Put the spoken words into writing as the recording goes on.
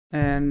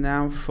And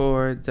now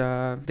for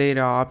the data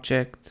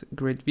object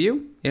grid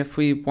view. If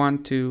we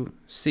want to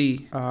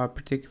see a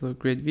particular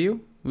grid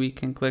view, we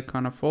can click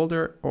on a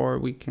folder, or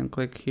we can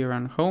click here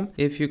on home.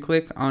 If you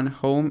click on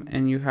home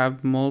and you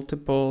have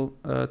multiple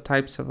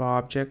types of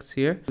objects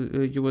here,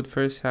 you would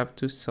first have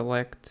to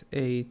select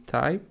a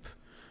type.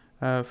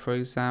 For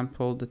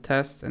example, the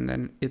test, and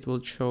then it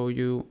will show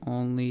you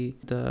only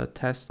the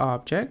test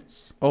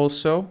objects.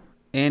 Also,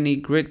 any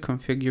grid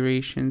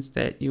configurations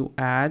that you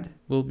add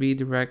will be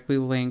directly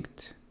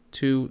linked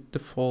to the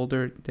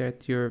folder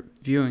that you're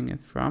viewing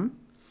it from.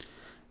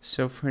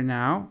 So for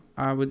now,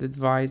 I would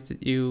advise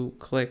that you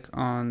click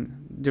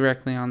on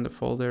directly on the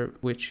folder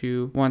which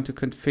you want to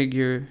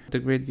configure the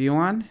grid view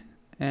on.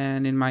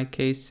 And in my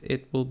case,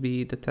 it will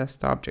be the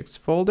test objects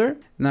folder.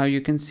 Now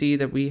you can see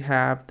that we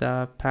have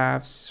the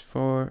paths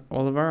for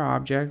all of our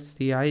objects,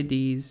 the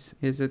IDs,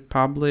 is it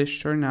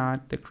published or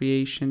not, the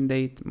creation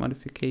date,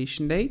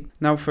 modification date.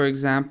 Now, for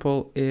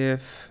example,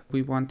 if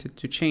we wanted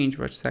to change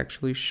what's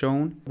actually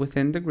shown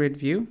within the grid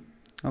view,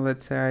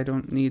 let's say I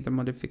don't need the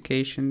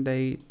modification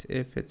date.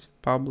 If it's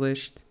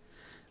published,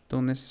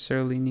 don't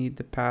necessarily need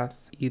the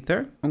path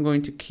either. I'm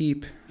going to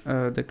keep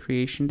the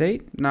creation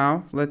date.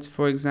 Now, let's,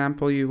 for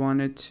example, you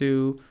wanted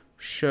to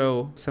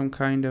show some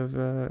kind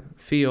of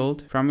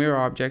field from your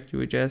object. You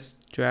would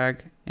just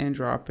drag and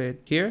drop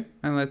it here.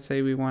 And let's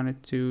say we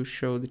wanted to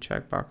show the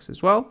checkbox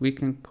as well. We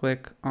can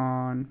click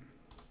on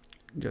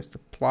just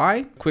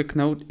apply. Quick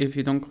note, if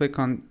you don't click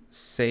on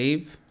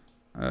save,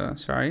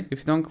 if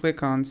you don't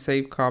click on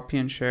save, copy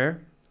and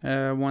share,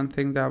 one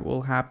thing that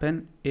will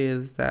happen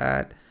is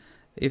that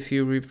if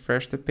you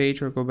refresh the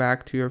page or go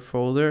back to your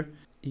folder,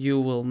 you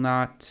will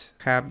not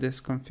have this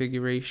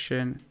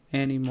configuration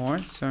anymore.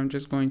 So I'm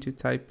just going to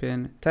type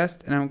in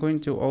test, and I'm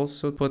going to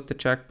also put the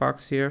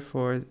checkbox here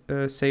for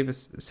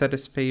set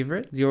as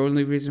favorite. The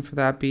only reason for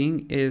that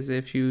being is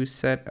if you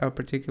set a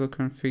particular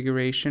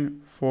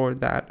configuration for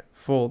that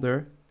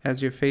folder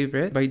as your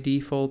favorite, by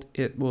default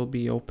it will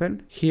be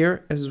open.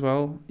 Here as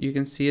well, you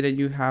can see that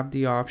you have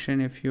the option,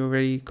 if you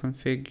already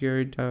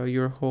configured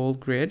your whole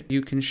grid,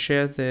 you can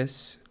share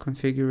this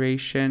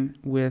configuration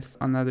with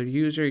another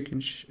user. You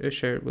can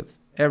share it with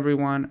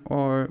everyone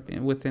or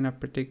within a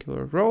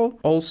particular role.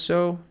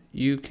 Also,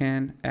 you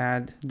can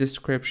add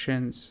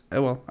descriptions,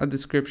 a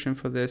description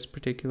for this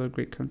particular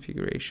grid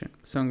configuration.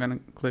 So I'm gonna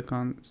click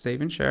on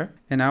save and share.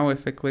 And now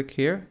if I click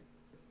here,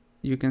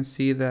 you can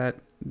see that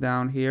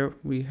down here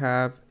we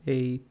have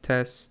a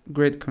test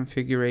grid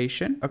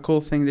configuration. A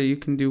cool thing that you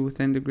can do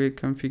within the grid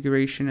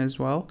configuration as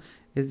well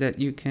is that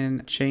you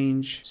can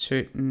change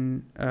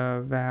certain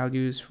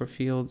values for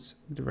fields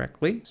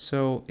directly.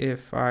 So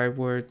if I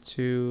were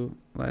to,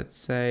 let's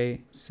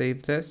say,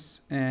 save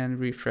this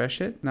and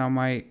refresh it, now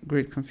my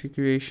grid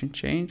configuration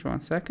changed. 1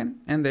 second,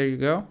 and there you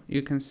go.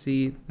 You can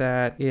see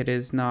that it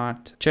is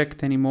not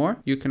checked anymore.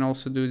 You can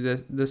also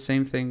do the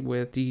same thing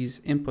with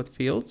these input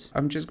fields.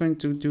 I'm just going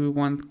to do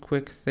one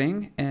quick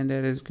thing, and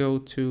that is go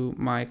to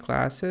my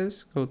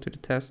classes, go to the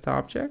test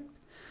object.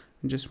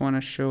 I just want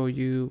to show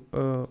you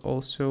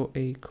also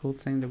a cool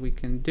thing that we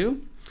can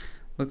do.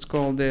 Let's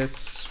call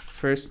this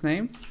first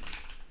name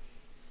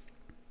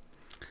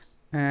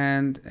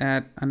and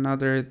add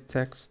another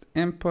text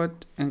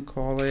input and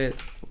call it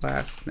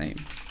last name.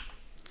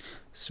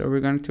 So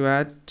we're going to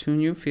add 2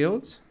 new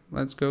fields.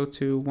 Let's go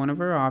to one of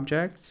our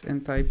objects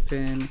and type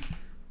in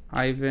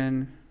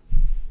Ivan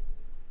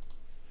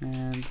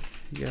and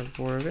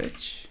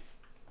Yavorovich.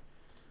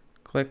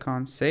 Click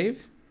on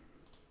save.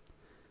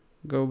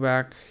 Go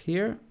back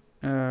here,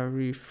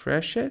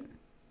 refresh it.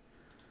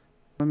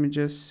 Let me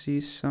just see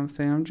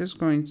something. I'm just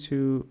going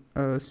to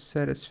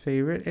set as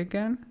favorite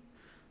again.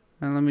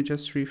 And let me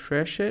just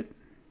refresh it.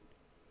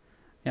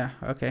 Yeah,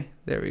 okay,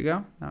 there we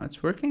go. Now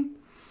it's working.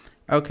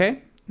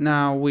 Okay,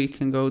 now we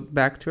can go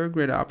back to our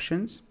grid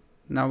options.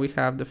 Now we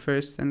have the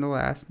first and the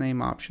last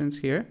name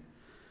options here.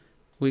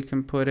 We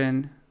can put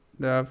in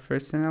the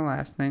first and the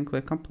last name,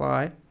 click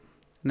apply.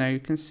 Now you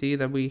can see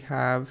that we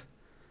have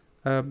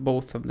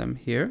both of them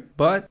here,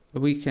 but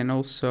we can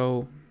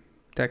also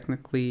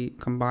technically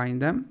combine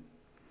them.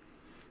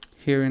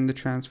 Here in the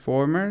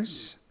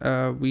transformers,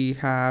 we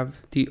have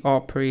the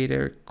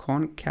operator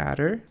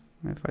concater.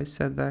 If I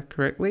said that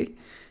correctly,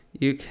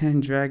 you can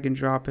drag and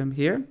drop him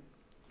here.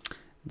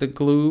 The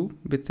glue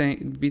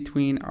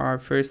between our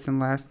first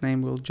and last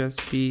name will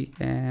just be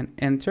an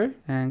enter,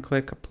 and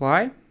click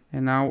apply.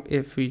 And now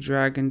if we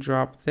drag and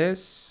drop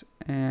this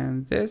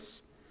and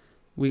this,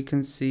 we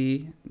can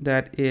see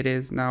that it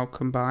is now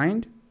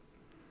combined.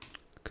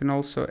 You can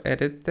also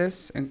edit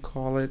this and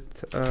call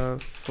it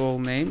full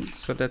name,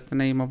 so that the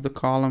name of the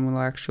column will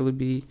actually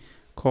be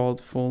called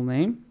full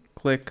name.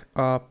 Click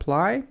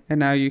apply, and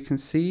now you can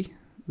see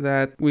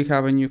that we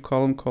have a new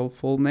column called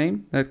full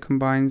name that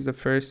combines the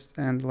first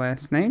and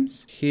last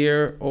names.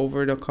 Here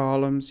over the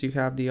columns, you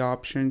have the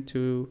option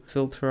to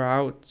filter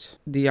out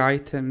the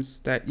items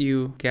that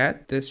you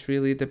get. This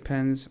really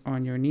depends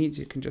on your needs.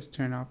 You can just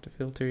turn off the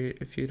filter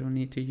if you don't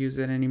need to use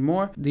it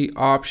anymore. The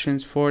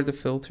options for the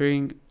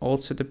filtering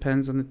also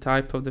depends on the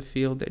type of the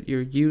field that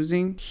you're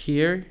using.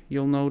 Here,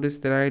 you'll notice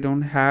that I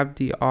don't have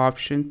the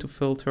option to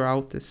filter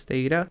out this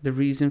data. The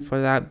reason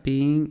for that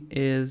being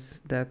is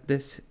that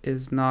this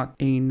is not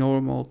a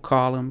normal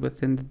column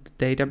within the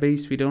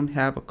database. We don't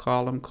have a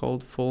column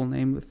called full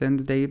name within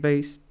the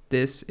database.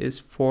 This is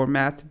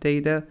format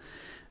data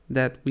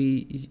that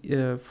we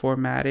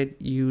formatted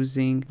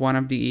using one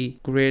of the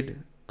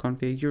grid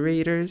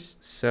configurators,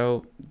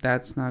 so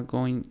that's not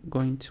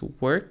going to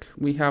work.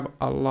 We have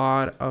a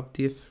lot of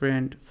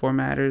different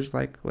formatters,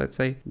 like let's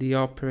say the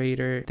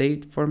operator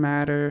date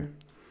formatter,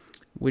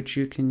 which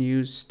you can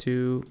use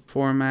to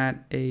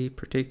format a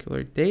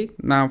particular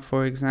date. Now,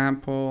 for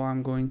example,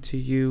 I'm going to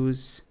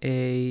use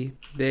a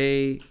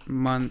day,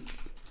 month,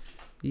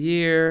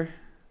 year,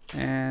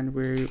 and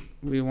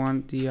we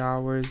want the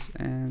hours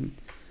and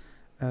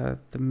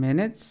the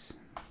minutes.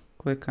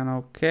 Click on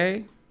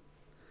OK.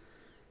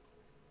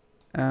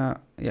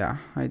 Yeah,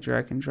 I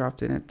drag and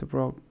dropped it at the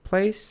wrong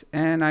place,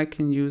 and I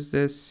can use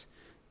this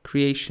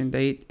creation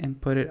date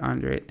and put it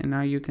under it. And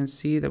now you can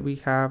see that we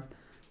have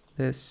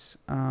this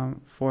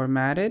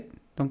formatted.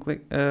 Don't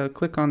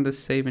click on the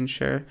save and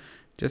share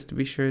just to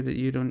be sure that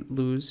you don't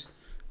lose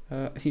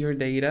your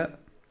data.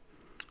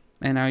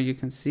 And now you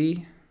can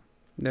see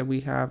that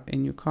we have a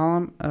new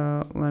column.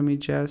 Let me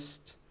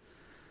just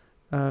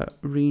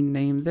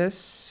rename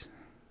this.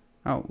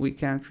 Oh, we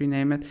can't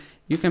rename it.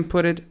 You can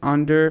put it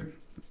under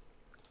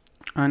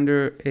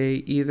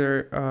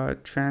either a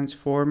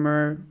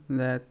transformer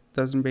that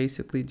doesn't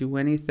basically do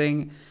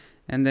anything,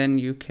 and then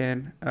you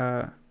can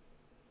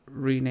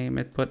rename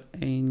it, put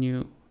a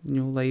new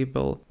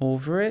label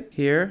over it.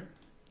 Here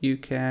you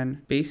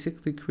can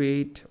basically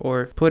create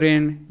or put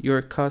in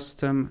your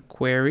custom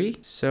query.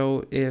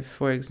 So if,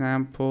 for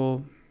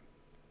example,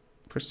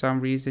 for some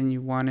reason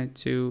you wanted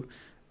to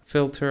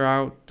filter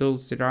out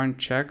those that aren't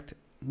checked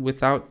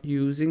without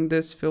using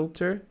this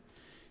filter,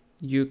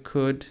 you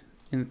could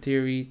in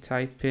theory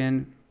type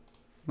in,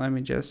 let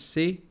me just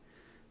see,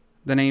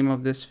 the name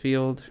of this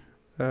field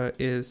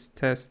is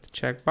test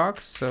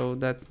checkbox, so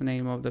that's the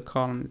name of the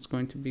column that's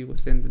going to be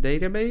within the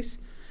database.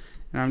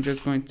 And I'm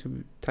just going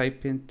to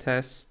type in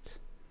test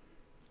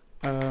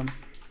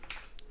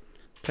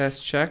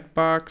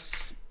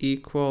checkbox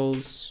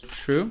equals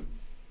true,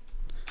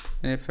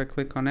 and if I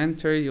click on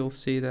enter, you'll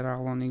see that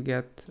I'll only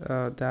get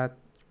that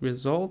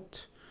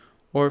result.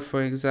 Or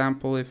for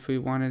example, if we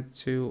wanted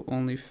to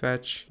only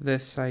fetch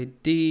this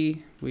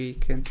ID, we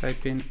can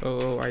type in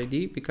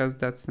OOID because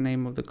that's the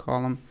name of the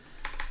column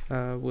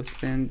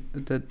within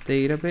the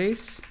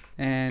database.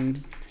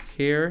 And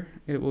here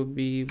it will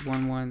be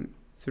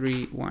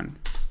 1131.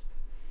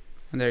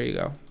 And there you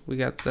go. We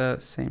got the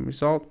same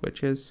result,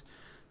 which is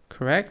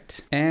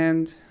correct.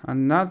 And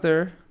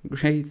another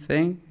great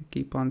thing, I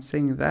keep on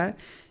saying that,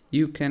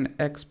 you can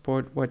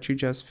export what you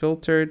just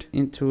filtered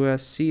into a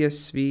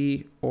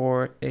CSV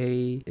or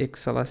a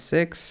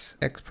XLSX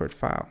export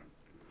file.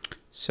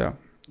 So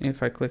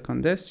if I click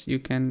on this, you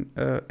can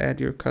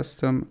add your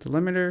custom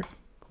delimiter,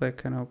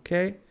 click on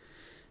OK.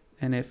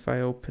 And if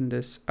I open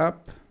this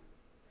up,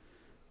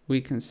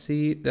 we can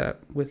see that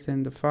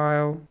within the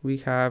file, we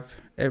have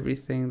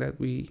everything that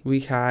we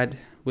had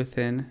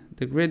within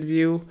the grid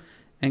view.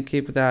 And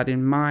keep that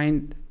in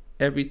mind.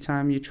 Every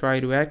time you try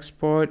to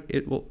export,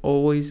 it will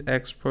always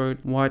export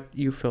what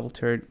you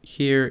filtered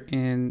here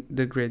in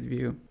the grid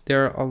view.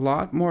 There are a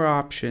lot more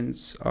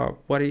options of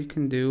what you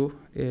can do.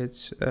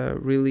 It's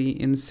really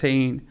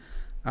insane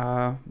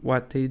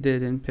what they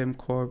did in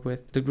Pimcore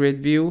with the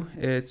grid view.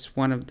 It's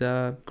one of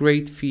the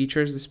great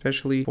features,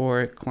 especially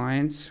for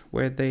clients,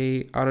 where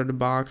they out of the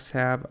box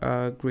have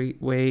a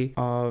great way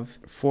of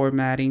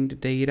formatting the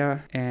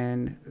data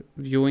and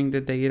viewing the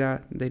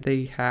data that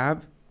they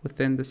have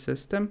within the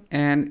system.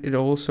 And it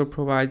also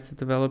provides the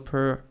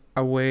developer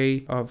a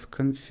way of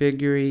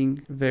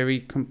configuring very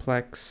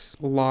complex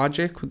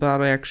logic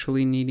without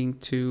actually needing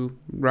to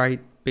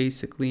write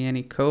basically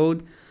any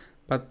code.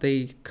 But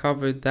they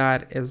covered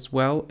that as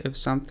well. If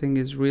something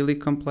is really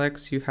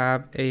complex, you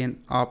have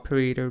an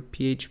operator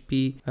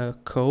PHP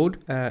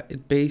code.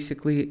 It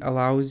basically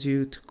allows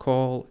you to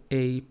call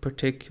a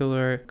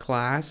particular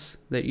class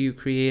that you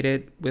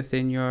created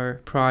within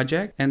your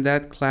project, and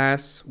that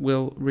class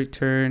will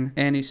return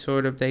any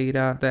sort of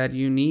data that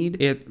you need.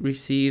 It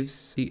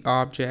receives the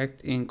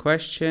object in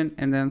question,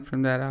 and then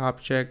from that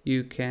object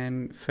you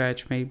can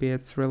fetch maybe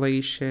its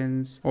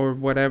relations or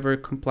whatever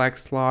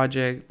complex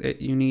logic that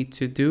you need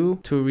to do.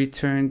 to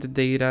return the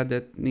data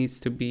that needs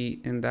to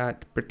be in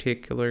that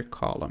particular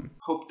column.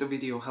 Hope the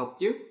video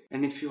helped you.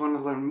 And if you want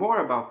to learn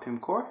more about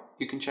Pimcore,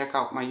 you can check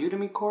out my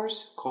Udemy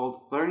course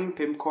called Learning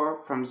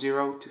Pimcore from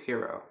Zero to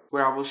Hero,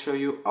 where I will show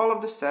you all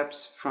of the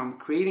steps from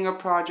creating a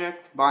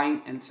project,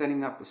 buying and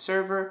setting up a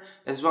server,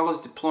 as well as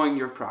deploying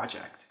your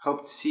project.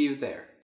 Hope to see you there.